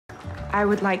I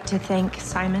would like to thank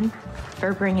Simon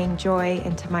for bringing joy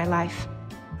into my life.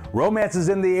 Romance is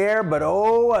in the air, but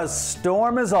oh, a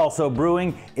storm is also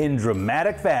brewing in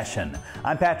dramatic fashion.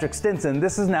 I'm Patrick Stinson.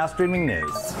 This is Now Streaming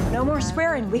News. No more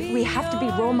swearing. We have to be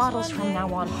role models from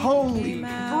now on. Holy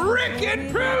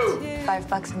frickin' poo!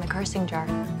 $5 in the cursing jar.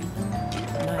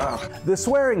 The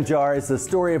Swearing Jar is the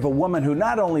story of a woman who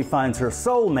not only finds her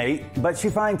soulmate, but she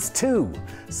finds two.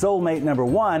 Soulmate number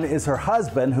one is her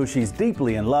husband, who she's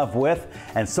deeply in love with,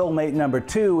 and soulmate number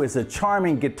two is a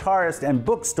charming guitarist and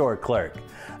bookstore clerk.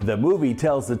 The movie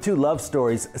tells the two love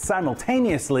stories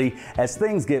simultaneously as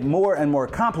things get more and more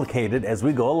complicated as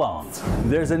we go along.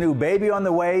 There's a new baby on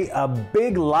the way, a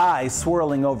big lie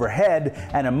swirling overhead,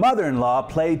 and a mother-in-law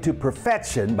played to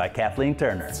perfection by Kathleen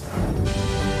Turner.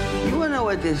 You wanna know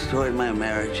what destroyed my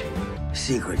marriage?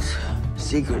 Secrets.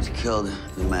 Secrets killed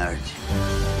the marriage.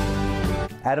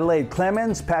 Adelaide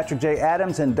Clemens, Patrick J.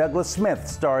 Adams, and Douglas Smith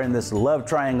star in this love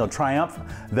triangle triumph.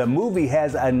 The movie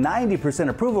has a 90%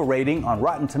 approval rating on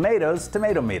Rotten Tomatoes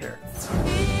Tomatometer.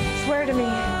 Swear to me.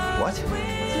 What?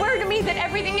 Swear to me that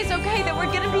everything is okay, that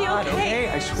we're gonna be okay. Okay,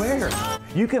 I swear.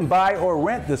 You can buy or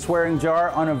rent The Swearing Jar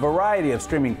on a variety of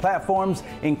streaming platforms,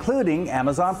 including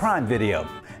Amazon Prime Video.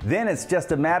 Then it's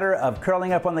just a matter of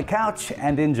curling up on the couch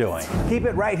and enjoying. Keep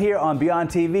it right here on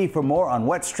BEONDTV for more on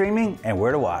what's streaming and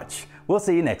where to watch. We'll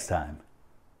see you next time.